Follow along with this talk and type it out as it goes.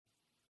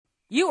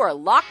You are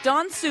Locked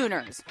On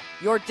Sooners,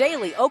 your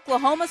daily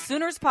Oklahoma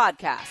Sooners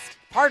podcast,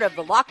 part of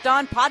the Locked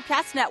On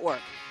Podcast Network,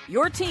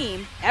 your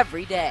team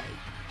every day.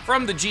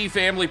 From the G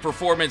Family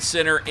Performance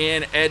Center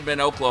in Edmond,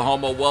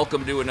 Oklahoma,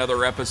 welcome to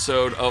another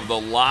episode of the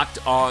Locked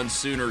On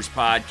Sooners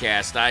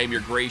podcast. I am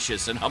your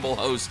gracious and humble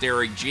host,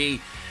 Eric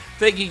G.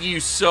 Thanking you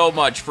so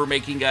much for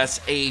making us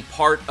a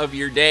part of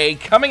your day.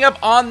 Coming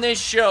up on this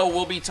show,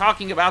 we'll be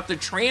talking about the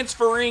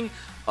transferring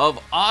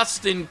of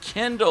Austin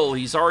Kendall.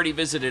 He's already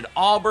visited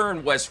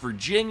Auburn. West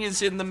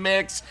Virginia's in the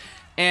mix.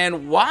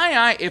 And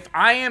why if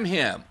I am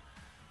him,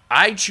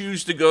 I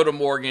choose to go to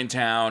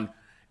Morgantown,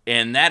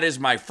 and that is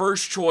my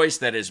first choice.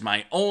 That is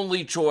my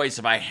only choice.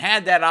 If I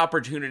had that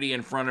opportunity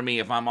in front of me,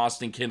 if I'm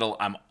Austin Kendall,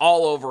 I'm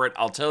all over it.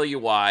 I'll tell you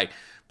why.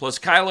 Plus,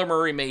 Kyler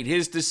Murray made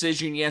his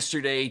decision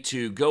yesterday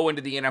to go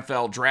into the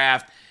NFL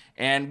draft,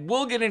 and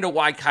we'll get into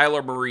why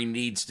Kyler Murray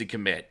needs to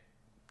commit.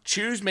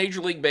 Choose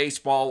Major League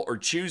Baseball or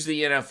choose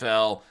the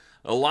NFL.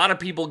 A lot of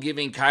people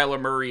giving Kyler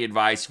Murray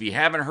advice. If you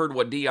haven't heard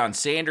what Deion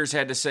Sanders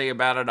had to say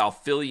about it, I'll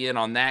fill you in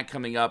on that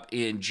coming up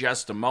in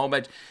just a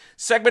moment.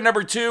 Segment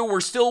number 2, we're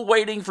still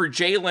waiting for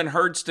Jalen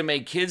Hurts to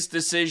make his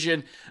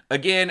decision.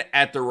 Again,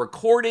 at the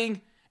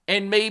recording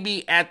and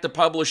maybe at the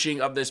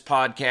publishing of this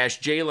podcast,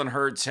 Jalen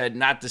Hurts had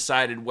not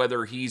decided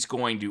whether he's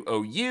going to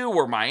OU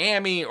or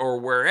Miami or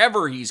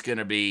wherever he's going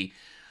to be.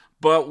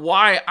 But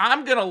why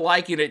I'm going to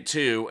liken it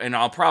to, and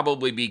I'll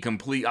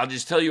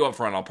just tell you up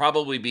front, I'll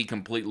probably be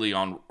completely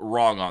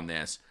wrong on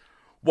this.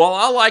 Well,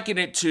 I'll liken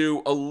it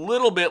to a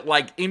little bit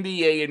like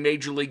NBA and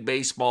Major League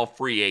Baseball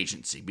free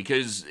agency.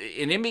 Because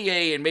in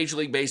NBA and Major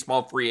League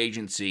Baseball free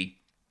agency,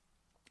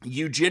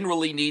 you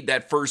generally need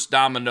that first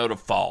domino to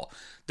fall.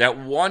 That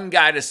one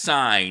guy to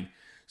sign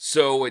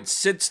so it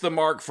sits the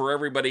mark for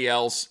everybody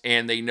else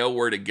and they know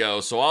where to go.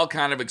 So I'll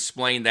kind of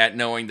explain that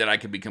knowing that I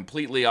could be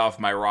completely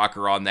off my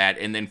rocker on that.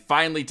 And then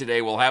finally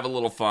today we'll have a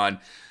little fun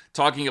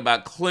talking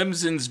about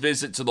Clemson's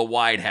visit to the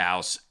White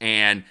House.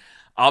 And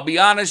I'll be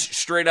honest,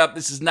 straight up,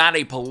 this is not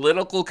a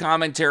political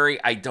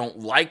commentary. I don't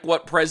like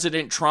what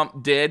President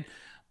Trump did,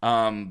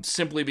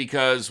 simply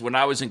because when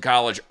I was in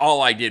college,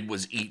 all I did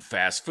was eat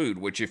fast food,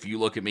 which if you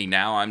look at me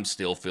now, I'm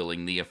still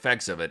feeling the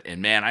effects of it.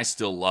 And man, I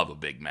still love a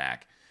Big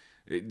Mac.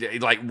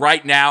 Like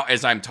right now,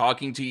 as I'm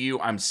talking to you,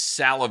 I'm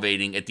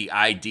salivating at the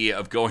idea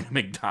of going to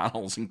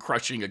McDonald's and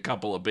crushing a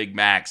couple of Big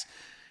Macs.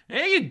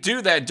 And you can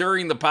do that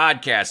during the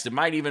podcast. It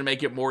might even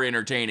make it more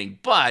entertaining.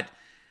 But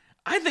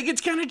I think it's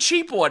kind of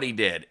cheap what he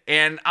did.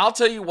 And I'll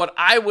tell you what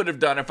I would have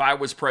done if I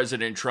was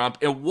President Trump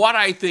and what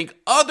I think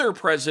other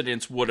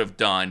presidents would have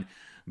done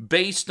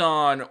based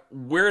on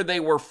where they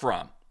were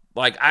from.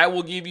 Like, I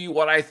will give you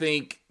what I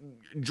think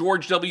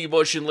George W.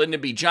 Bush and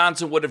Lyndon B.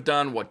 Johnson would have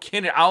done, what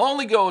Kennedy, I'll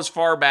only go as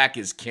far back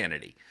as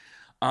Kennedy.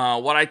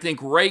 What I think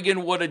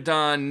Reagan would have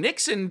done.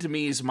 Nixon, to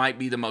me, might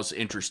be the most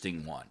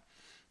interesting one.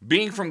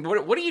 Being from,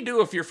 what do you do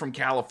if you're from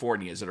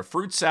California? Is it a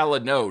fruit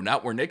salad? No,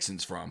 not where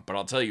Nixon's from, but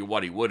I'll tell you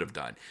what he would have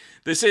done.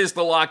 This is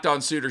the Locked On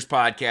Sooners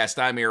podcast.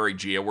 I'm Eric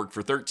G. I work for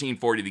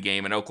 1340 The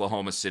Game in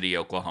Oklahoma City,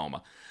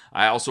 Oklahoma.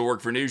 I also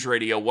work for News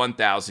Radio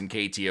 1000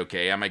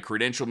 KTOK. I'm a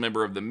credentialed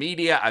member of the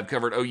media. I've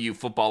covered OU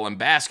football and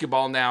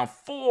basketball now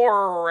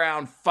for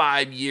around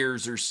 5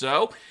 years or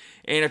so.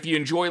 And if you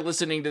enjoy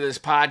listening to this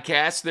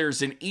podcast,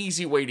 there's an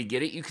easy way to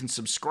get it. You can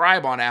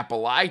subscribe on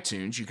Apple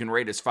iTunes. You can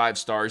rate us 5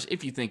 stars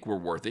if you think we're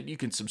worth it. You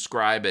can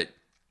subscribe at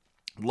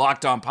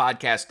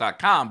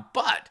LockedOnPodcast.com.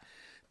 But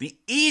the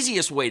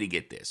easiest way to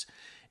get this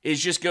is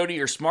just go to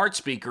your smart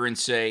speaker and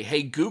say,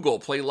 hey, Google,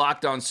 play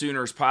Locked On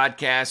Sooners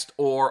podcast,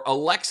 or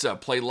Alexa,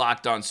 play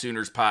Locked On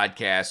Sooners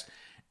podcast.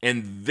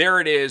 And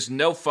there it is,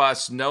 no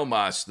fuss, no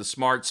muss, the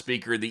smart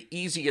speaker, the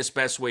easiest,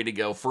 best way to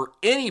go for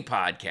any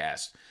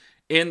podcast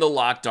in the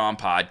Locked On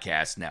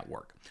Podcast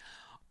Network.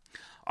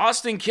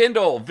 Austin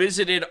Kendall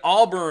visited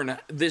Auburn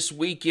this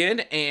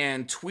weekend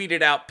and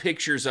tweeted out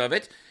pictures of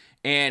it.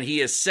 And he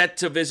is set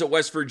to visit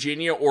West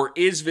Virginia, or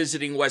is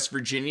visiting West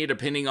Virginia,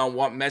 depending on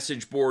what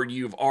message board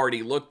you've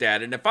already looked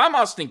at. And if I'm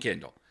Austin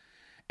Kendall,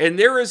 and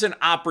there is an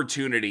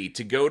opportunity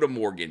to go to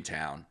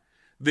Morgantown,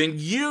 then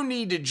you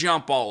need to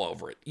jump all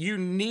over it. You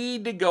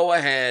need to go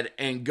ahead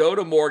and go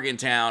to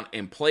Morgantown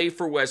and play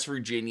for West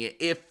Virginia,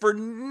 if for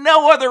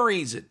no other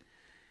reason.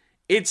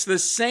 It's the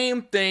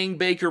same thing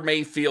Baker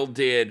Mayfield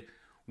did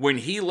when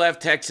he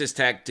left Texas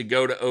Tech to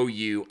go to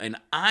OU, and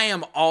I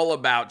am all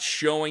about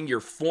showing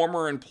your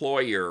former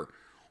employer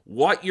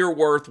what your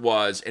worth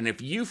was, and if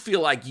you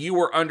feel like you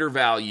were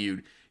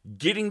undervalued,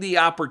 getting the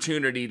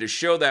opportunity to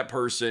show that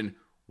person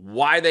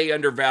why they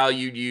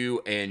undervalued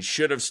you and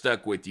should have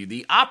stuck with you.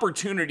 The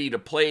opportunity to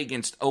play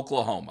against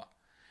Oklahoma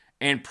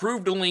and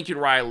prove to Lincoln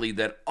Riley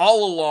that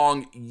all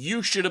along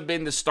you should have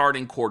been the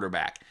starting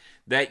quarterback,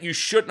 that you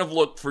shouldn't have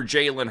looked for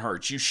Jalen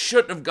Hurts, you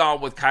shouldn't have gone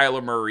with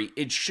Kyler Murray,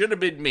 it should have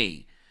been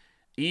me.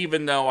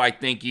 Even though I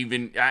think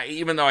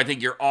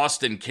you're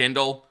Austin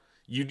Kendall,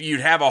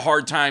 you'd have a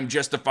hard time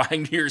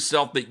justifying to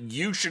yourself that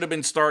you should have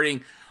been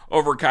starting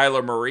over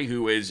Kyler Murray,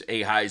 who is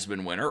a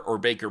Heisman winner, or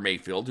Baker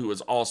Mayfield, who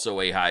is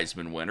also a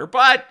Heisman winner.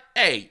 But,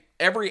 hey,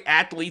 every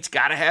athlete's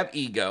got to have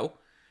ego.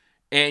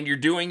 And you're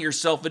doing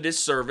yourself a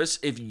disservice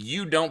if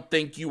you don't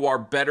think you are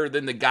better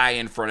than the guy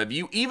in front of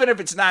you. Even if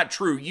it's not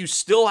true, you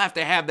still have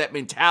to have that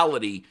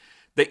mentality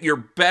that you're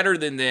better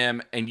than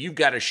them, and you've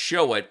got to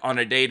show it on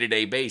a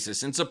day-to-day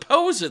basis. And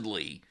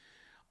supposedly,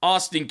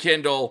 Austin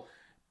Kendall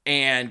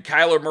and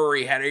Kyler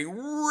Murray had a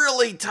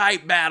really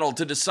tight battle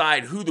to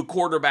decide who the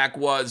quarterback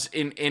was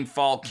in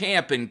fall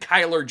camp, and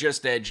Kyler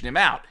just edged him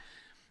out.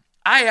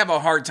 I have a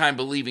hard time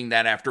believing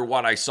that after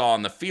what I saw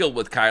on the field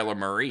with Kyler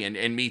Murray,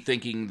 and me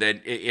thinking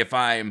that if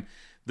I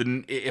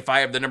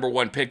have the number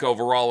one pick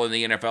overall in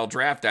the NFL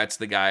draft, that's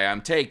the guy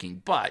I'm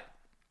taking. But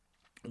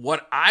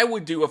what I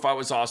would do if I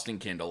was Austin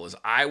Kendall is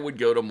I would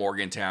go to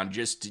Morgantown.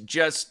 Just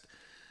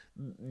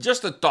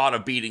the thought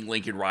of beating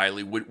Lincoln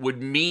Riley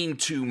would mean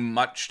too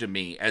much to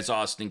me as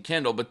Austin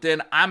Kendall. But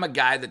then I'm a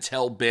guy that's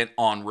hell-bent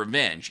on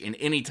revenge. And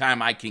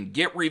anytime I can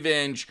get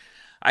revenge,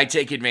 I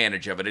take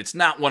advantage of it. It's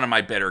not one of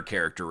my better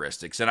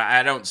characteristics. And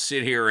I don't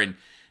sit here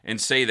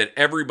and say that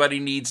everybody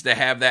needs to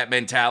have that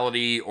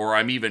mentality, or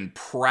I'm even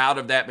proud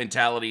of that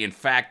mentality. In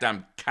fact,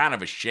 I'm kind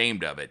of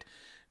ashamed of it,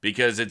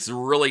 because it's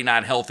really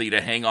not healthy to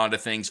hang on to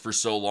things for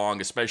so long,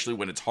 especially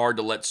when it's hard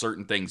to let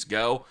certain things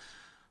go.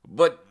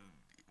 But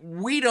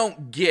we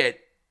don't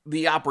get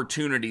the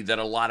opportunity that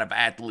a lot of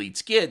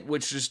athletes get,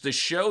 which is to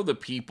show the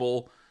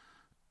people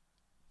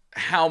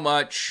how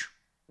much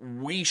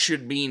we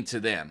should mean to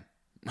them.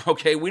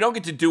 Okay, we don't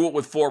get to do it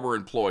with former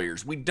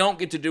employers. We don't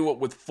get to do it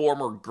with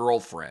former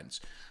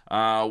girlfriends.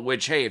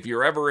 Which, hey, if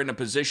you're ever in a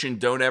position,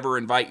 don't ever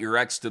invite your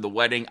ex to the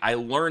wedding. I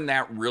learned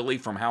that really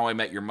from How I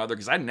Met Your Mother,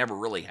 because I never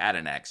really had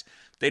an ex.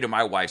 Dated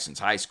my wife since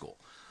high school.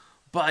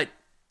 But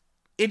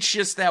it's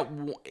just that,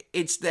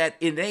 it's that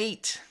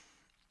innate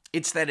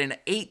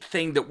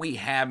thing that we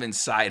have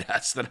inside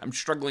us that I'm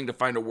struggling to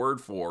find a word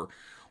for,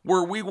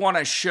 where we want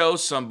to show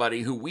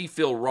somebody who we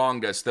feel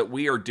wronged us that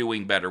we are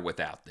doing better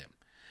without them.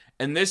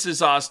 And this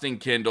is Austin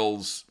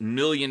Kendall's $1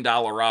 million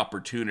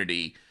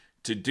opportunity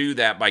to do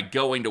that by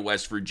going to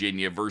West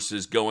Virginia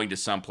versus going to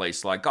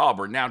someplace like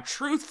Auburn. Now,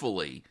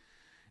 truthfully,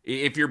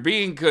 if you're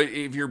being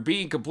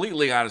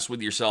completely honest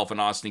with yourself and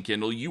Austin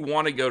Kendall, you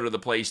want to go to the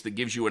place that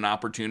gives you an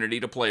opportunity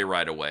to play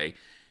right away.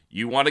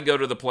 You want to go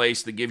to the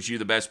place that gives you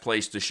the best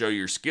place to show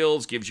your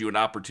skills, gives you an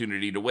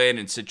opportunity to win,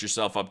 and set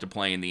yourself up to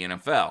play in the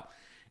NFL.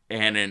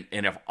 And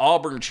if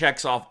Auburn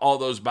checks off all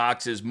those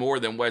boxes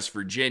more than West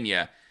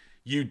Virginia,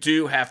 you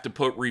do have to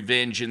put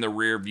revenge in the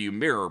rearview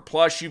mirror.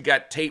 Plus, you've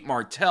got Tate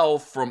Martell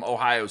from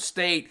Ohio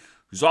State,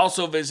 who's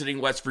also visiting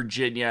West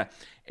Virginia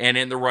and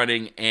in the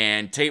running.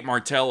 And Tate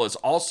Martell is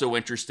also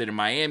interested in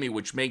Miami,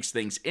 which makes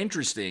things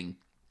interesting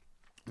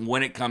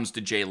when it comes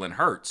to Jalen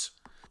Hurts.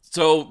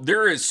 So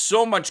there is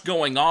so much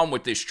going on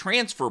with this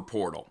transfer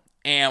portal,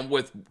 and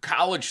with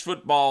college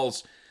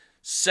football's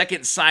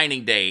second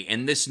signing day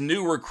and this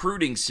new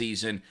recruiting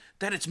season,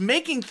 that it's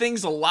making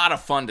things a lot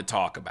of fun to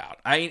talk about.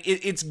 I mean,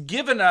 it's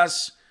given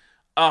us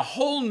a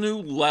whole new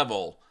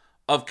level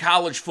of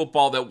college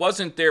football that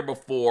wasn't there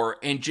before,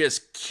 and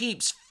just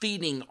keeps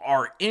feeding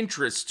our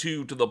interest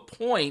to the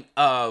point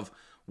of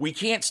we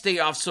can't stay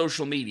off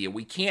social media.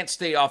 We can't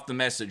stay off the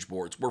message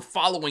boards. We're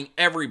following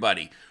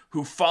everybody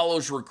who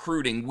follows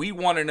recruiting. We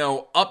want to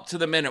know up to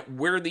the minute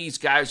where these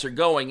guys are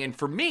going. And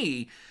for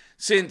me,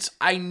 since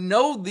I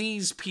know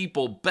these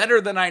people better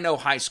than I know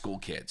high school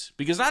kids,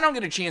 because I don't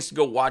get a chance to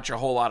go watch a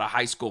whole lot of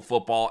high school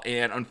football,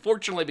 and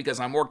unfortunately, because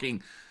I'm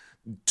working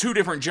 2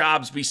 different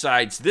jobs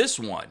besides this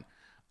one,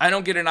 I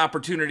don't get an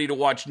opportunity to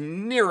watch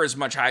near as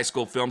much high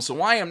school film,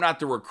 so I am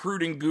not the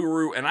recruiting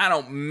guru, and I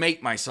don't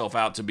make myself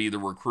out to be the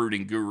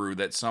recruiting guru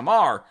that some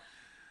are.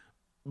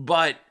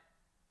 But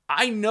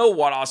I know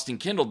what Austin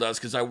Kendall does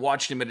because I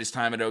watched him at his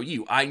time at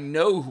OU. I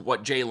know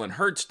what Jalen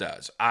Hurts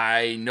does.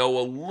 I know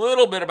a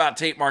little bit about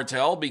Tate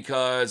Martell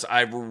because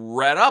I've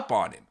read up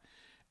on him.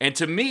 And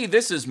to me,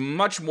 this is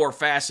much more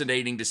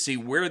fascinating to see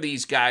where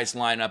these guys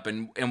line up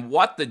and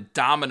what the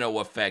domino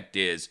effect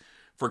is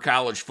for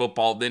college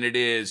football than it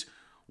is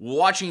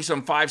watching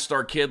some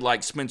 5-star kid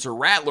like Spencer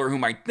Rattler,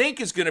 whom I think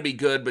is going to be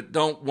good, but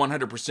don't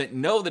 100%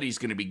 know that he's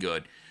going to be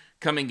good,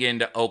 coming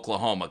into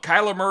Oklahoma.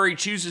 Kyler Murray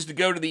chooses to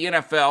go to the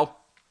NFL.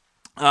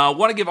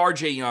 Want to give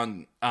RJ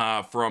Young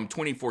from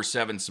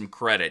 24/7 some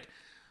credit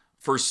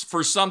for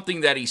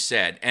something that he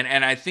said,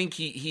 and I think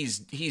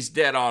he's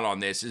dead on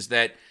this, is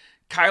that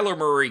Kyler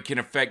Murray can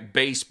affect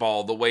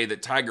baseball the way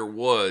that Tiger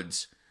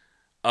Woods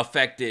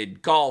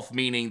affected golf,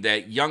 meaning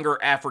that younger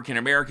African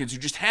Americans who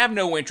just have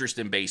no interest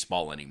in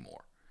baseball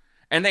anymore.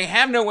 And they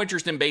have no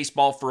interest in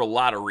baseball for a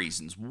lot of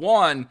reasons.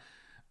 One,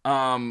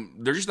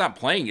 they're just not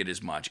playing it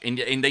as much, and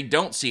they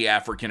don't see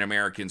African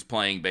Americans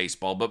playing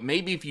baseball. But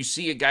maybe if you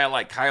see a guy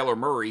like Kyler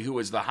Murray, who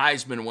is the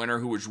Heisman winner,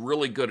 who is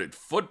really good at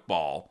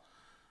football,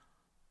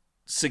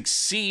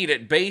 succeed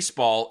at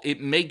baseball, it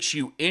makes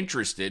you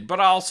interested. But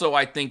also,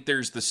 I think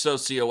there's the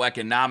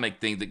socioeconomic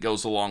thing that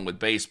goes along with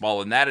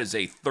baseball, and that is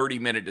a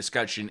 30-minute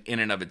discussion in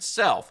and of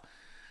itself.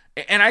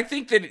 And I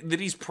think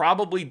that he's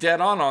probably dead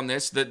on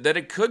this, that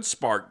it could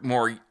spark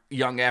more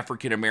young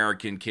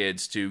African-American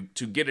kids to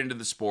get into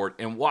the sport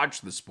and watch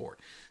the sport.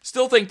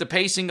 Still think the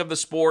pacing of the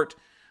sport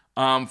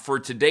for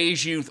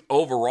today's youth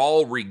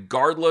overall,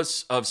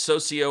 regardless of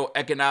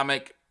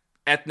socioeconomic,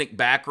 ethnic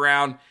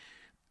background,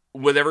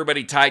 with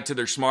everybody tied to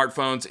their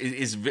smartphones,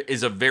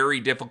 is a very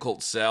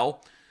difficult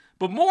sell.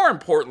 But more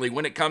importantly,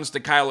 when it comes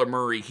to Kyler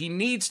Murray, he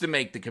needs to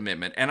make the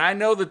commitment. And I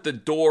know that the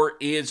door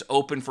is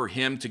open for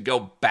him to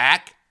go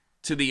back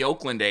to the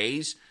Oakland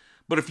A's.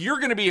 But if you're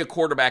going to be a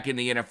quarterback in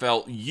the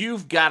NFL,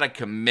 you've got to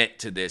commit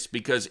to this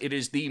because it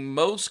is the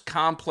most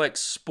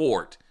complex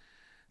sport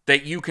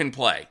that you can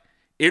play.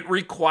 It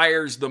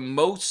requires the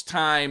most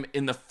time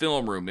in the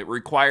film room. It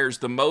requires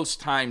the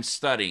most time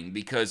studying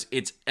because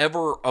it's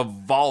ever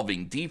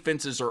evolving.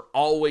 Defenses are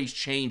always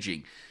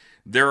changing.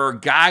 There are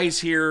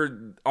guys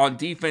here on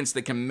defense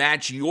that can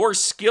match your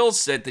skill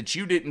set that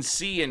you didn't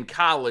see in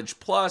college.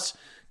 Plus,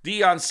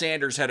 Deion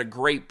Sanders had a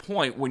great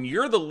point. When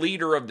you're the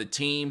leader of the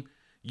team,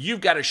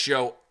 you've got to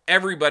show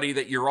everybody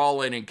that you're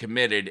all in and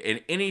committed.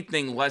 And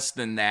anything less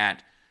than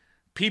that,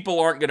 people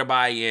aren't going to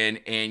buy in,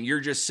 and you're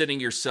just setting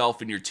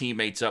yourself and your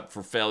teammates up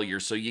for failure.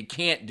 So you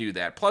can't do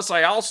that. Plus,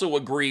 I also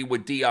agree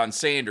with Deion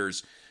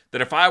Sanders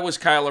that if I was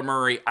Kyler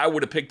Murray, I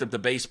would have picked up the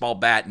baseball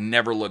bat and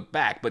never looked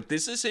back. But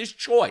this is his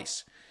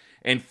choice.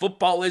 And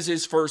football is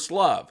his first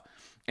love.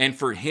 And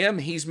for him,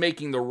 he's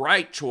making the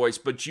right choice,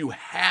 but you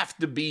have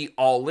to be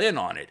all in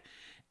on it.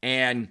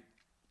 And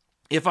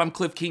if I'm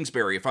Cliff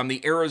Kingsbury, if I'm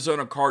the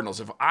Arizona Cardinals,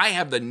 if I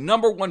have the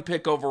number one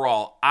pick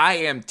overall, I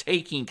am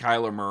taking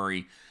Kyler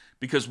Murray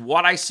because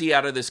what I see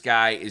out of this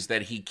guy is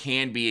that he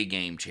can be a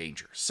game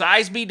changer.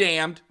 Size be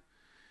damned,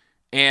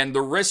 and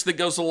the risk that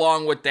goes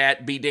along with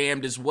that be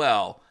damned as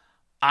well.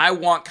 I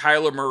want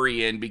Kyler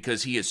Murray in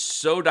because he is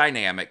so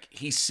dynamic.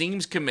 He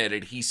seems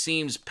committed. He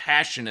seems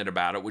passionate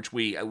about it, which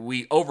we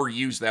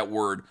overuse that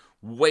word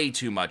way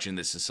too much in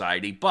this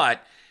society.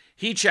 But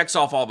he checks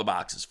off all the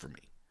boxes for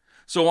me.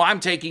 So I'm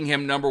taking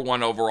him number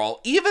one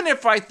overall, even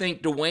if I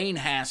think Dwayne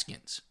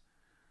Haskins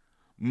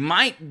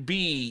might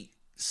be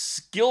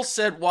skill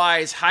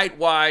set-wise,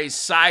 height-wise,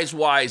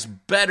 size-wise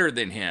better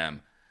than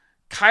him.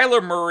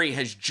 Kyler Murray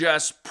has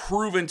just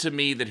proven to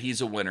me that he's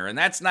a winner. And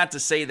that's not to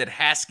say that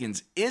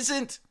Haskins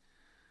isn't,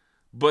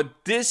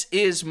 but this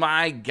is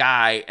my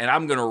guy, and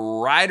I'm going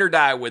to ride or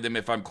die with him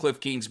if I'm Cliff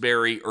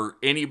Kingsbury or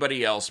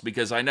anybody else,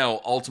 because I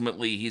know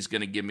ultimately he's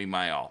going to give me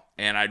my all.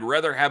 And I'd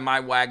rather have my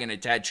wagon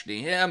attached to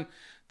him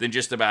than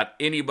just about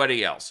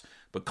anybody else.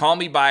 But call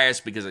me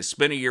biased because I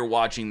spent a year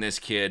watching this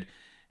kid,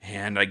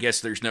 and I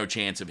guess there's no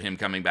chance of him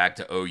coming back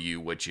to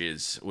OU, which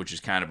is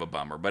kind of a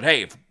bummer. But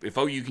hey, if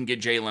OU can get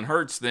Jalen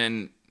Hurts,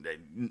 then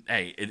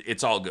hey,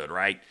 it's all good,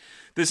 right?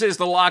 This is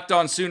the Locked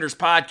On Sooners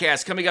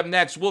podcast. Coming up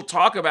next, we'll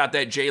talk about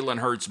that Jalen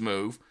Hurts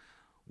move.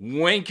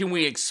 When can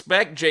we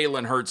expect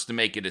Jalen Hurts to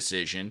make a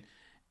decision?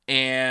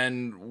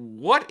 And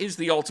what is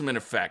the ultimate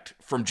effect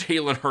from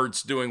Jalen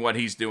Hurts doing what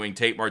he's doing?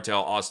 Tate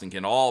Martell, Austin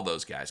Kent, all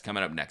those guys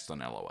coming up next on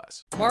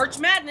LOS. March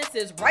Madness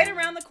is right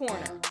around the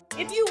corner.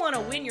 If you want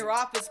to win your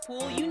office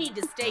pool, you need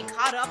to stay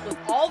caught up with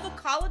all the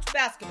college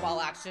basketball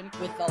action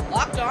with the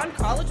Locked On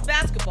College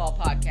Basketball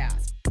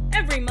Podcast.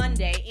 Every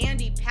Monday,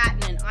 Andy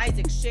Patton and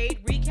Isaac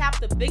Shade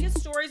recap the biggest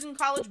stories in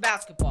college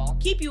basketball,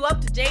 keep you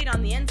up to date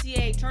on the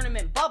NCAA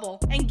tournament bubble,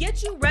 and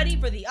get you ready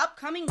for the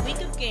upcoming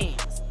week of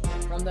games.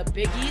 From the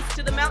Big East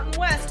to the Mountain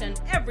West and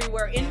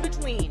everywhere in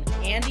between,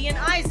 Andy and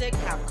Isaac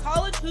have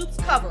college hoops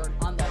covered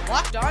on the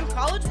Locked On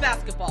College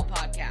Basketball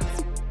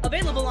Podcast.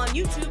 Available on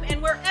YouTube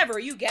and wherever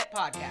you get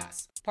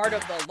podcasts. Part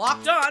of the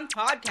Locked On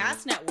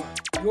Podcast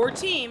Network. Your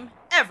team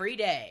every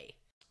day.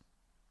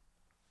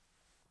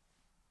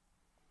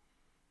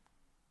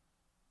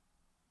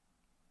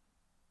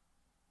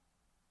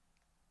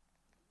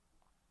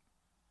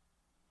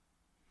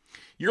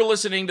 You're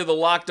listening to the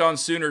Locked On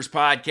Sooners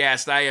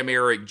podcast. I am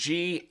Eric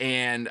G,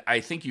 and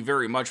I thank you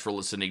very much for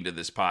listening to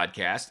this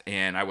podcast,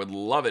 and I would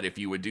love it if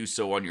you would do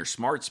so on your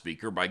smart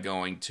speaker by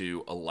going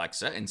to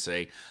Alexa and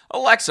say,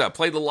 Alexa,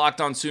 play the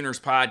Locked On Sooners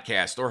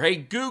podcast, or hey,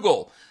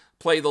 Google,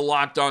 play the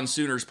Locked On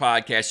Sooners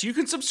podcast. You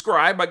can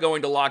subscribe by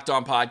going to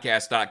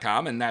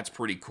LockedOnPodcast.com, and that's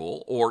pretty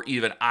cool, or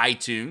even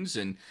iTunes,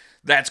 and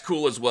that's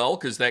cool as well,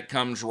 because that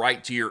comes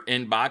right to your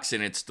inbox,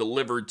 and it's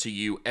delivered to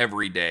you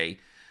every day.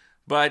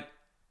 But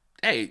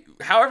hey,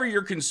 however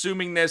you're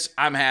consuming this,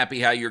 I'm happy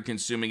how you're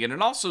consuming it.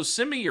 And also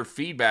send me your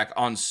feedback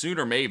on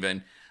Sooner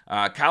Maven,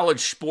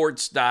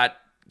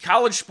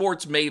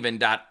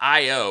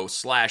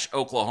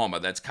 collegesportsmaven.io/Oklahoma.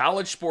 That's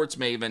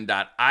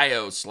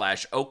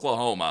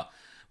collegesportsmaven.io/Oklahoma.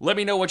 Let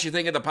me know what you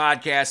think of the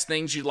podcast,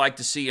 things you'd like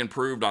to see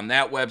improved on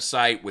that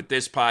website with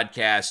this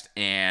podcast,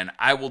 and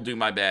I will do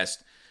my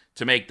best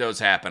to make those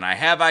happen. I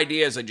have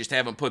ideas, I just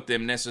haven't put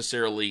them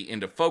necessarily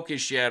into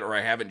focus yet, or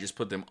I haven't just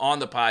put them on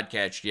the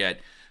podcast yet.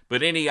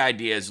 But any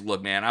ideas,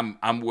 look, man,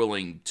 I'm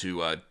willing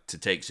to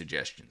take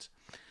suggestions.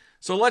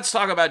 So let's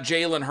talk about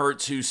Jalen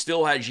Hurts, who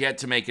still has yet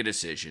to make a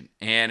decision.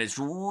 And it's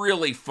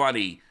really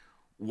funny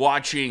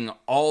watching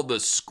all the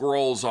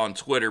scrolls on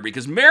Twitter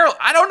because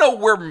I don't know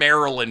where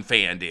Maryland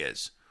fan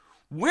is.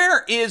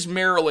 Where is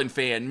Maryland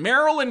fan?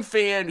 Maryland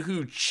fan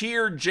who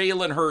cheered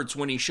Jalen Hurts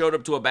when he showed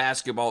up to a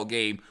basketball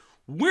game.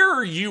 Where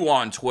are you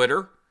on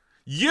Twitter?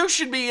 You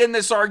should be in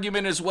this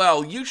argument as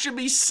well. You should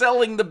be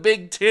selling the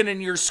Big Ten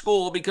in your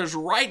school, because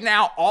right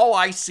now all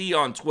I see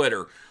on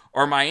Twitter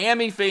are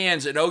Miami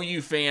fans and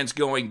OU fans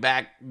going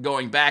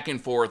back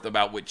and forth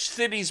about which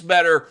city's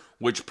better,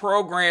 which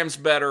program's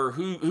better,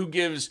 who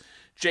gives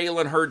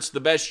Jalen Hurts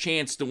the best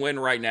chance to win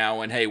right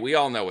now. And hey, we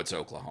all know it's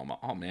Oklahoma.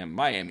 Oh man,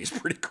 Miami's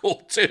pretty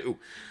cool too.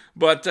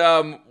 But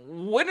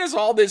when is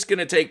all this going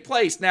to take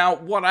place? Now,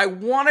 what I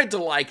wanted to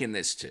liken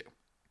this to,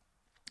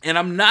 and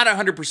I'm not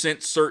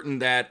 100% certain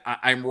that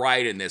I'm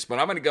right in this, but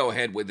I'm going to go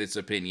ahead with this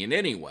opinion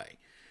anyway,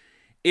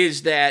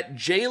 is that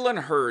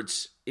Jalen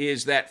Hurts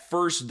is that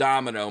first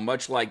domino,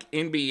 much like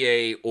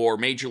NBA or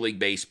Major League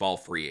Baseball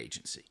free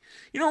agency.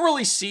 You don't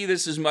really see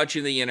this as much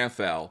in the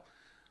NFL,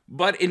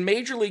 but in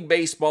Major League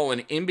Baseball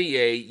and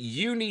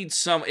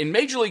NBA, in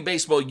Major League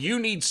Baseball, you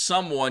need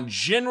someone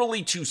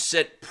generally to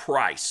set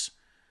price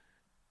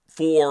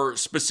for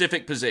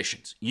specific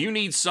positions. You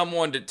need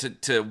someone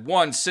to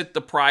one, set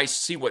the price,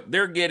 see what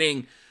they're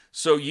getting,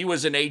 so you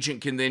as an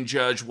agent can then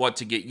judge what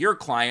to get your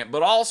client.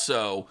 But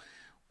also,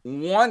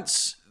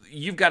 once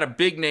you've got a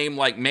big name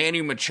like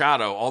Manny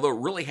Machado, although it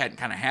really hadn't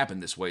kind of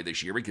happened this way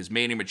this year because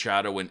Manny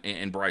Machado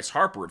and Bryce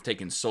Harper have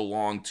taken so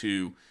long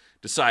to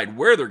decide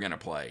where they're going to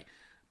play.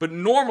 But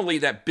normally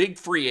that big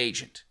free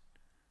agent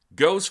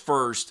goes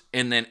first,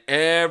 and then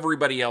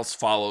everybody else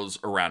follows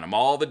around him.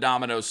 All the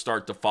dominoes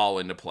start to fall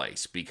into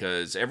place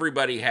because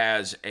everybody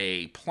has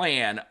a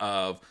plan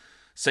of,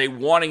 say,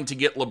 wanting to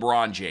get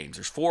LeBron James.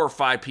 There's 4 or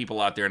 5 people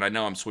out there, and I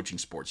know I'm switching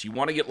sports. You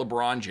want to get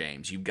LeBron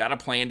James. You've got a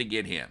plan to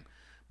get him.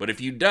 But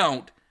if you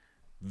don't,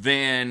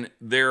 then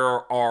there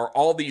are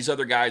all these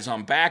other guys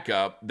on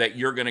backup that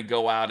you're going to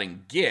go out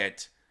and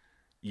get.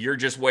 You're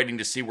just waiting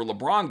to see where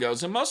LeBron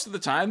goes. And most of the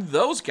time,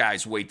 those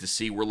guys wait to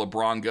see where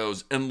LeBron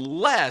goes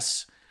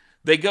unless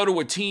they go to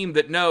a team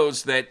that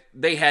knows that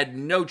they had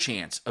no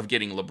chance of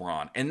getting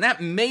LeBron. And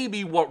that may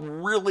be what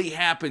really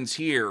happens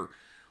here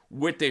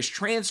with this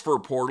transfer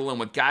portal and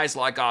with guys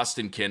like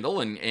Austin Kendall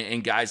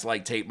and guys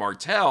like Tate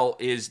Martell,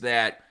 is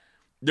that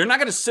they're not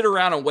going to sit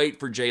around and wait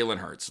for Jalen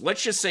Hurts.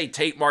 Let's just say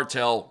Tate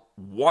Martell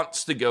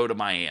wants to go to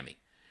Miami,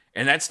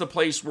 and that's the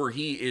place where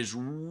he is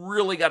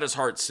really got his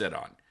heart set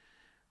on.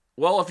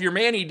 Well, if you're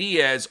Manny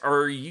Diaz,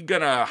 are you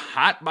going to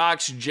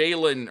hotbox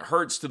Jalen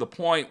Hurts to the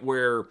point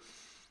where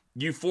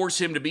you force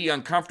him to be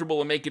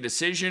uncomfortable and make a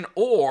decision?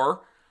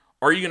 Or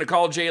are you going to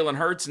call Jalen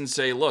Hurts and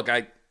say, look,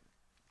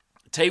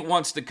 Tate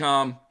wants to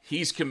come.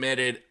 He's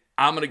committed.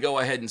 I'm going to go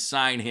ahead and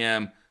sign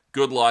him.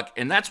 Good luck.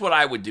 And that's what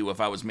I would do if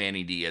I was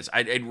Manny Diaz.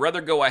 I'd rather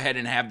go ahead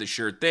and have the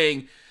sure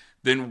thing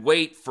than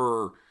wait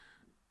for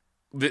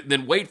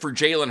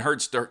Jalen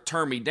Hurts to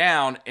turn me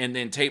down, and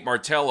then Tate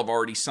Martell have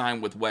already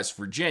signed with West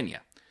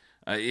Virginia.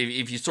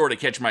 If you sort of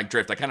catch my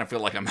drift, I kind of feel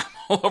like I'm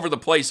all over the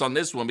place on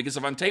this one, because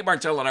if I'm Tate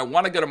Martell and I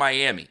want to go to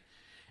Miami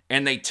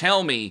and they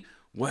tell me,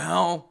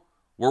 well,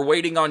 we're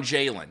waiting on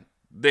Jalen,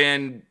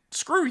 then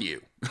screw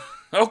you.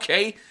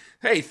 Okay,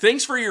 hey,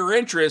 thanks for your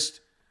interest,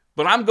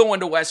 but I'm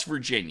going to West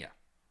Virginia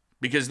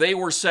because they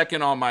were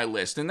second on my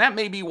list. And that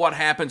may be what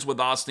happens with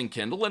Austin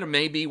Kendall, and it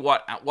may be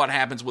what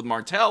happens with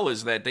Martell,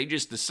 is that they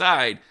just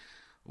decide,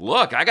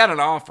 look, I got an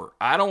offer.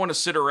 I don't want to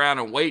sit around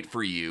and wait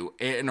for you.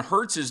 And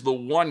Hurts is the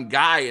one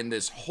guy in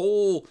this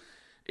whole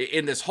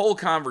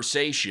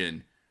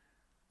conversation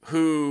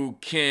who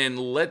can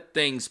let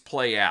things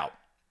play out.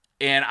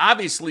 And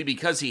obviously,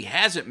 because he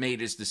hasn't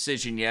made his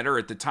decision yet, or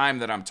at the time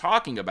that I'm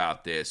talking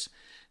about this,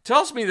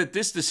 tells me that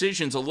this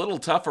decision's a little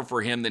tougher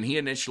for him than he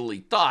initially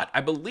thought. I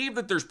believe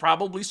that there's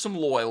probably some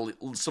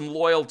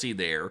loyalty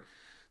there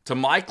to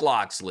Mike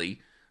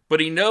Locksley, but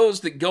he knows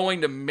that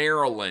going to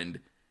Maryland,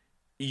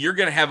 you're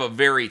going to have a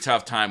very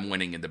tough time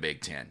winning in the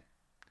Big Ten.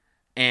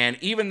 And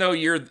even though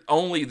you're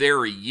only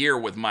there a year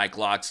with Mike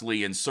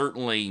Locksley and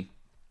certainly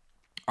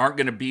aren't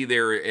going to be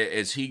there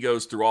as he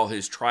goes through all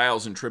his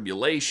trials and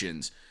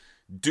tribulations,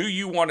 do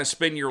you want to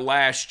spend your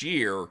last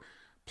year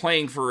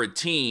playing for a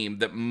team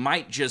that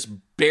might just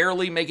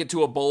barely make it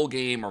to a bowl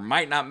game or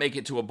might not make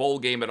it to a bowl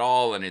game at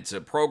all, and it's a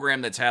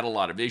program that's had a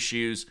lot of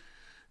issues?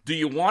 Do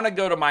you want to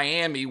go to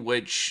Miami,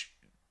 which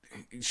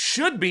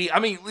should be, I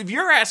mean, if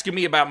you're asking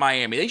me about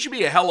Miami, they should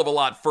be a hell of a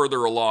lot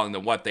further along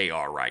than what they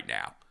are right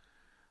now.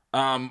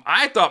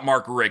 I thought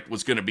Mark Richt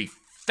was going to be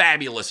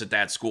fabulous at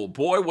that school.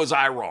 Boy, was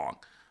I wrong.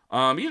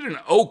 He did an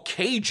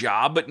okay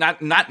job, but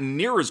not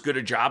near as good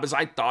a job as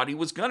I thought he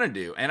was going to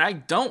do. And I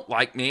don't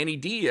like Manny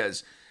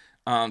Diaz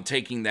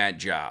taking that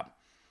job.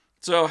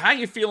 So how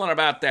you feeling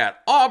about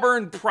that?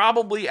 Auburn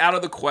probably out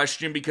of the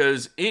question,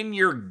 because in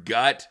your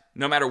gut,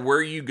 no matter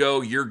where you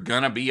go, you're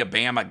going to be a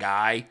Bama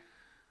guy.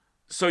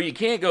 So you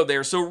can't go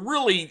there. So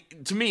really,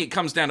 to me, it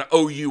comes down to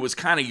OU as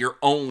kind of your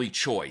only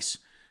choice,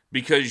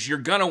 because you're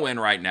going to win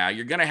right now.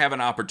 You're going to have an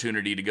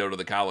opportunity to go to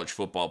the college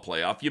football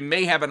playoff. You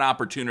may have an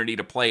opportunity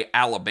to play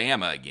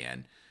Alabama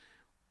again,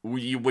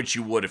 which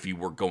you would if you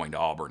were going to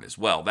Auburn as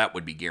well. That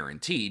would be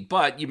guaranteed.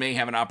 But you may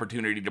have an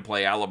opportunity to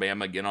play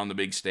Alabama again on the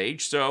big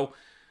stage. So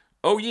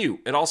OU,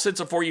 it all sits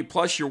up for you.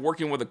 Plus, you're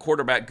working with a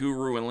quarterback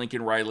guru in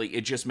Lincoln Riley.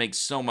 It just makes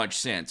so much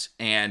sense.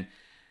 And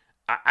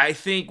I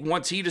think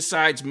once he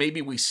decides,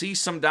 maybe we see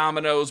some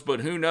dominoes,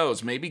 but who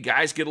knows? Maybe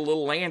guys get a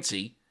little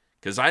antsy,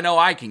 because I know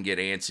I can get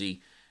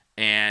antsy,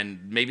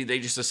 and maybe they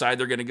just decide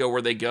they're going to go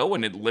where they go,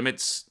 and it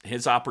limits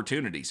his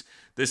opportunities.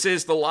 This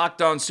is the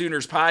Locked On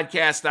Sooners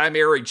podcast. I'm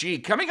Eric G.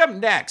 Coming up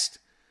next,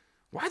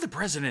 why the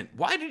president?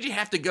 Why did you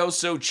have to go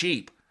so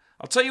cheap?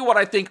 I'll tell you what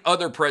I think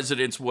other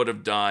presidents would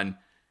have done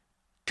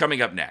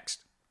coming up next.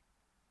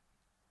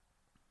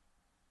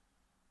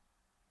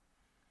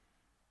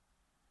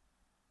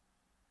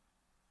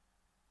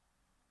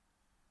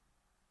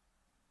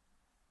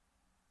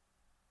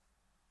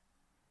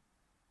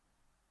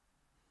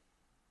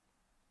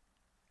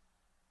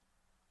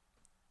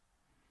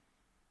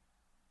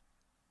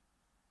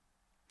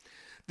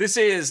 This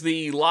is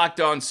the Locked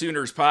On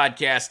Sooners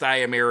podcast. I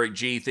am Eric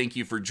G. Thank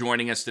you for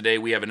joining us today.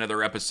 We have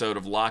another episode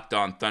of Locked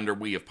On Thunder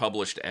we have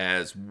published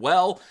as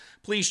well.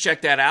 Please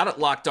check that out at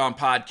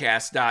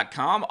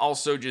lockedonpodcast.com.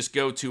 Also, just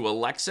go to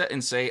Alexa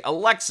and say,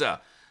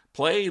 Alexa,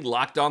 play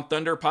Locked On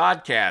Thunder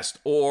podcast,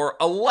 or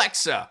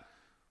Alexa,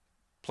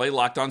 play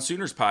Locked On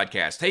Sooners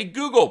podcast. Hey,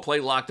 Google, play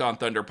Locked On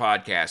Thunder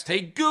podcast.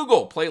 Hey,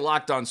 Google, play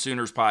Locked On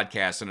Sooners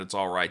podcast, and it's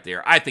all right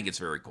there. I think it's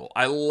very cool.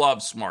 I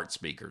love smart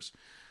speakers.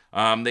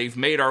 They've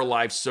made our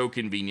lives so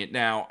convenient.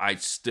 Now, I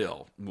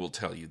still will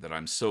tell you that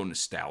I'm so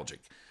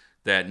nostalgic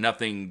that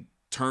nothing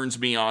turns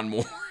me on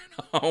more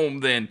at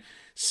home than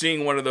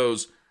seeing one of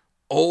those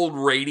old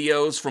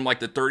radios from like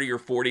the 30 or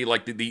 40,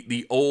 like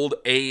the old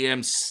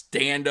AM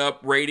stand-up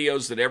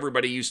radios that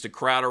everybody used to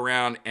crowd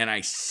around. And I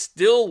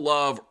still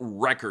love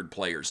record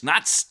players,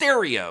 not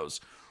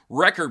stereos,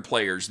 record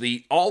players.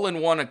 The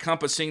all-in-one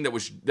encompassing that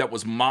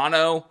was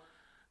mono,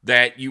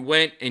 that you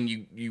went and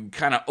you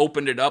kind of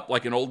opened it up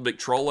like an old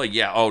Victrola.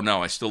 Yeah, oh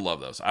no, I still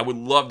love those. I would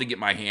love to get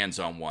my hands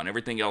on one.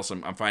 Everything else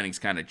I'm finding is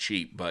kind of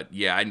cheap, but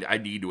yeah, I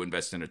need to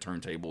invest in a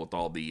turntable with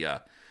all the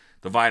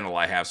vinyl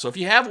I have. So if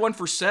you have one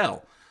for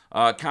sale,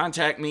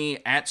 contact me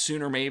at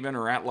Sooner Maven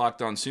or at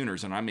Locked On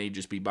Sooners, and I may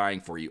just be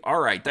buying for you.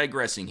 All right,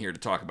 digressing here to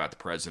talk about the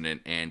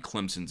president and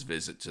Clemson's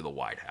visit to the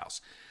White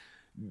House.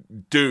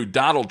 Dude,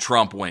 Donald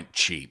Trump went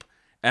cheap.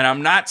 And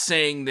I'm not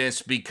saying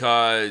this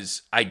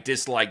because I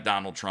dislike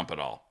Donald Trump at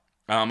all.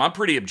 I'm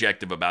pretty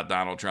objective about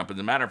Donald Trump. As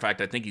a matter of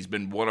fact, I think he's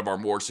been one of our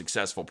more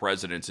successful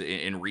presidents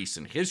in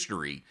recent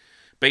history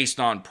based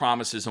on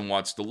promises and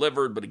what's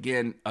delivered. But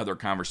again, other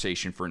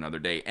conversation for another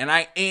day. And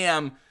I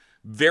am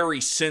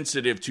very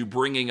sensitive to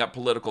bringing up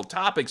political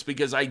topics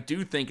because I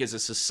do think as a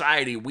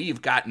society,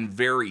 we've gotten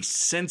very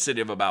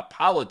sensitive about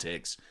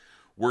politics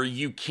where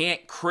you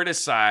can't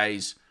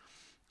criticize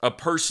a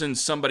person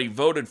somebody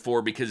voted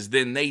for because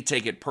then they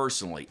take it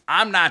personally.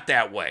 I'm not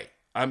that way.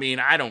 I mean,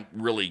 I don't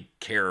really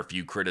care if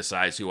you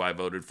criticize who I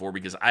voted for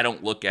because I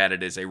don't look at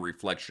it as a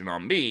reflection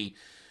on me,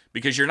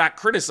 because you're not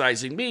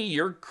criticizing me,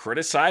 you're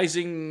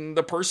criticizing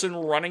the person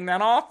running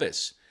that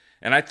office.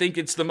 And I think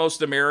it's the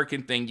most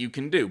American thing you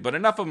can do. But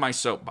enough of my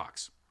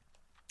soapbox.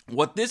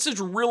 What this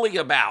is really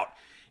about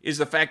is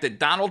the fact that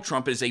Donald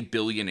Trump is a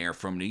billionaire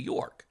from New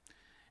York.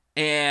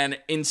 And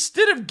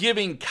instead of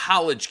giving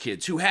college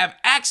kids who have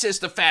access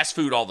to fast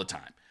food all the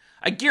time,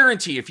 I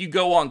guarantee if you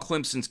go on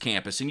Clemson's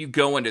campus and you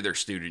go into their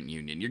student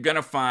union, you're going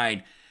to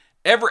find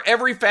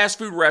every fast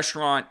food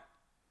restaurant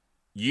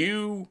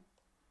you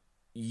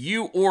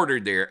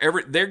ordered there,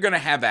 they're going to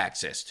have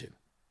access to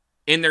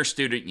in their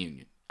student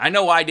union. I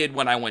know I did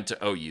when I went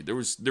to OU.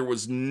 There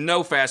was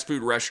no fast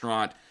food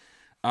restaurant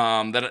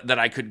that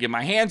I could get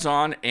my hands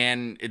on,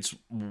 and it's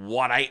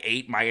what I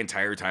ate my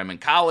entire time in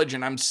college,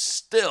 and I'm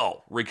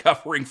still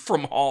recovering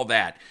from all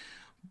that.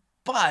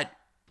 But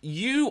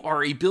you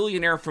are a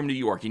billionaire from New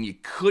York, and you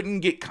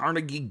couldn't get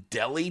Carnegie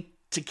Deli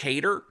to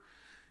cater?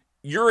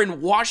 You're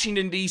in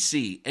Washington,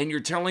 D.C., and you're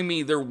telling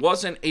me there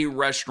wasn't a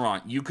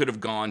restaurant you could have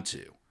gone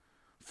to,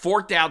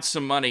 forked out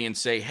some money, and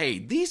say, hey,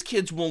 these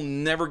kids will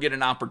never get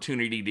an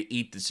opportunity to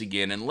eat this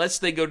again unless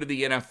they go to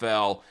the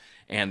NFL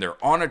and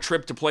they're on a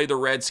trip to play the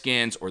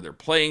Redskins, or they're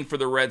playing for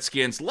the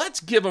Redskins.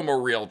 Let's give them a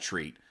real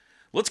treat.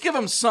 Let's give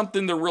them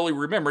something to really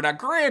remember. Now,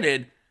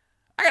 granted,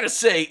 I gotta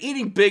say,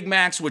 eating Big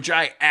Macs, which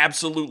I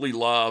absolutely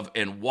love,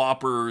 and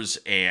Whoppers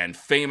and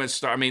Famous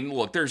Star. I mean,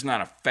 look, there's not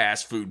a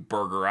fast food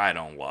burger I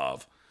don't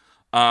love.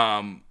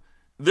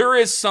 There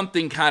is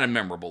something kind of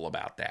memorable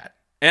about that.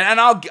 And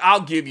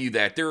I'll give you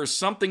that. There is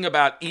something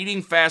about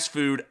eating fast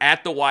food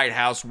at the White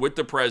House with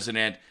the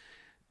president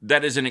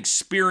that is an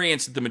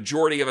experience that the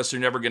majority of us are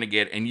never going to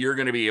get, and you're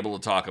going to be able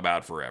to talk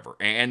about forever.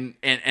 And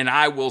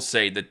I will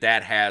say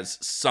that has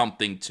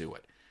something to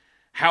it.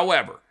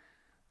 However,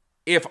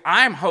 if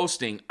I'm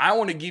hosting, I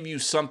want to give you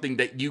something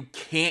that you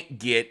can't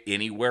get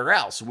anywhere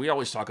else. We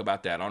always talk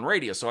about that on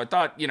radio. So I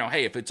thought,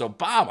 hey, if it's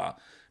Obama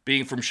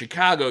being from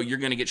Chicago, you're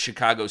going to get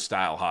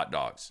Chicago-style hot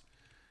dogs,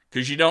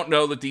 because you don't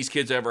know that these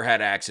kids ever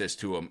had access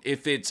to them.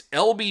 If it's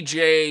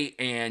LBJ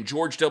and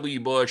George W.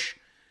 Bush,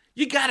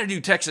 you got to do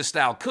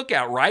Texas-style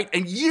cookout, right?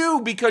 And you,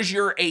 because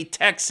you're a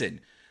Texan,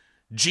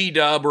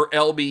 G-Dub or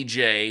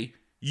LBJ,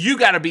 you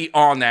got to be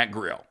on that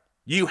grill.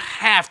 You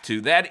have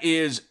to. That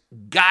is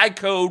Guy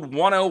Code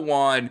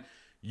 101.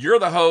 You're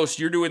the host.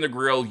 You're doing the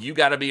grill. You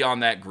got to be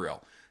on that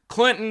grill.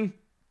 Clinton,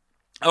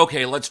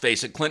 okay, let's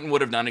face it. Clinton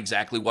would have done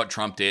exactly what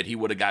Trump did. He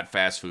would have got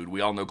fast food.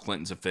 We all know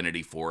Clinton's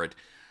affinity for it.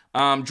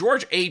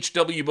 George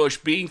H.W. Bush,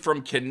 being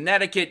from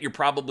Connecticut, you're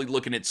probably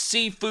looking at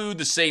seafood,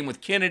 the same with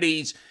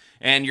Kennedy's,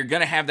 and you're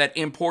going to have that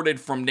imported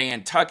from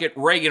Nantucket.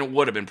 Reagan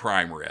would have been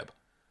prime rib.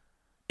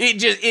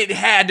 It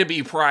had to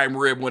be prime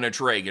rib when it's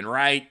Reagan,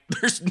 right?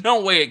 There's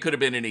no way it could have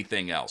been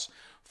anything else.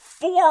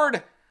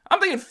 Ford, I'm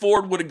thinking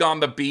Ford would have gone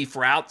the beef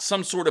route,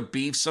 some sort of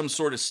beef, some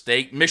sort of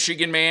steak.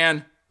 Michigan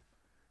man,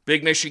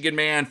 big Michigan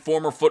man,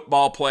 former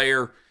football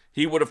player.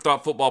 He would have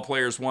thought football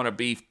players want a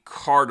beef.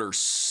 Carter,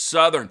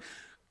 Southern.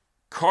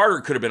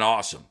 Carter could have been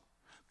awesome.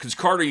 Because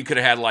Carter, you could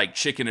have had like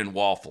chicken and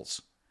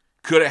waffles.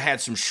 Could have had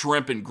some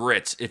shrimp and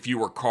grits if you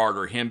were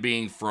Carter, him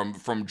being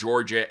from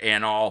Georgia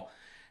and all.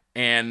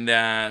 And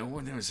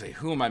what did I say?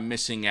 Who am I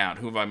missing out?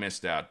 Who have I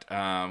missed out?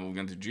 We're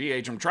going to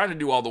GH. I'm trying to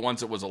do all the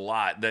ones that was a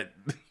lot that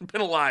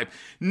been alive.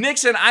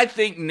 Nixon, I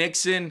think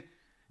Nixon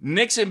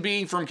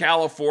being from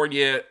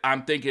California,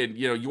 I'm thinking,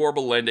 Yorba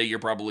Linda, you're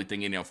probably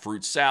thinking,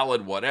 fruit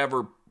salad,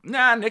 whatever.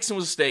 Nah, Nixon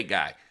was a state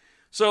guy.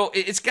 So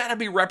it's got to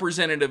be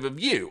representative of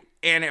you.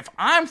 And if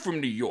I'm from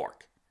New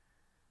York,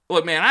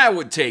 look, man, I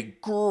would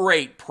take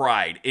great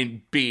pride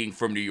in being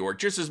from New York,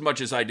 just as much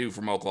as I do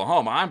from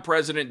Oklahoma. I'm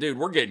president, dude.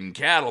 We're getting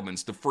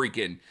Cattleman's to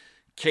freaking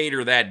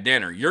cater that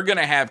dinner. You're going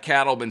to have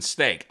Cattleman's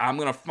steak. I'm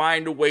going to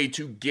find a way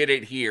to get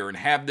it here and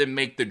have them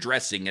make the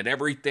dressing and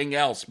everything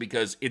else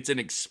because it's an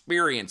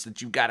experience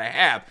that you've got to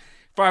have.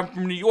 If I'm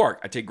from New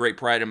York, I take great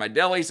pride in my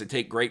delis. I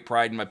take great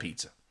pride in my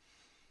pizza.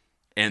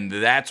 And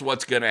that's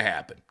what's going to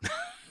happen.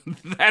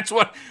 That's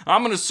what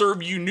I'm going to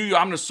serve you.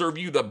 I'm going to serve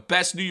you the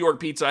best New York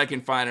pizza I can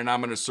find, and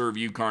I'm going to serve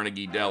you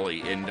Carnegie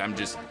Deli. And I'm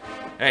just,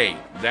 hey,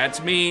 that's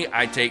me.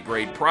 I take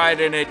great pride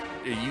in it.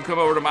 You come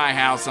over to my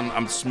house,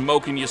 I'm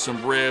smoking you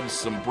some ribs,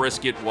 some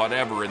brisket,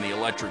 whatever, in the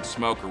electric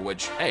smoker.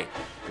 Which, hey,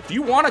 if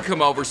you want to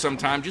come over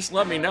sometime, just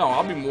let me know.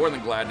 I'll be more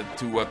than glad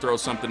to throw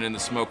something in the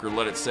smoker,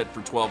 let it sit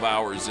for 12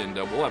 hours, and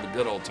we'll have a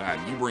good old time.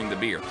 You bring the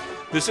beer.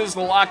 This is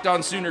the Locked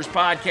On Sooners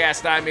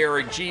podcast. I'm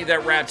Eric G.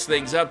 That wraps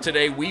things up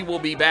today. We will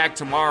be back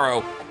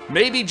tomorrow.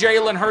 Maybe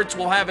Jalen Hurts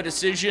will have a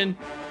decision.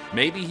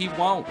 Maybe he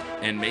won't.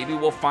 And maybe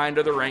we'll find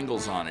other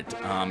angles on it.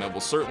 And we'll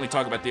certainly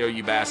talk about the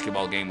OU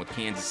basketball game with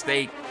Kansas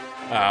State,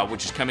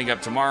 which is coming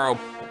up tomorrow.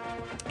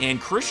 And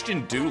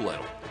Christian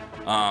Doolittle.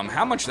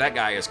 How much that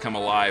guy has come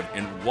alive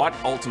and what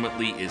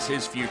ultimately is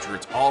his future.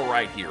 It's all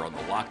right here on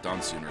the Locked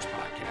On Sooners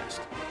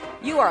podcast.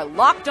 You are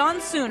Locked On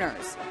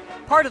Sooners,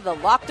 part of the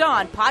Locked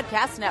On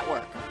Podcast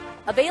Network.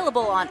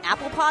 Available on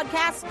Apple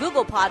Podcasts,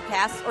 Google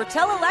Podcasts, or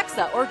tell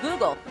Alexa or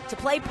Google to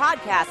play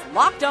podcast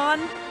Locked On.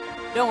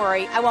 Don't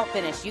worry, I won't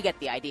finish. You get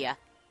the idea.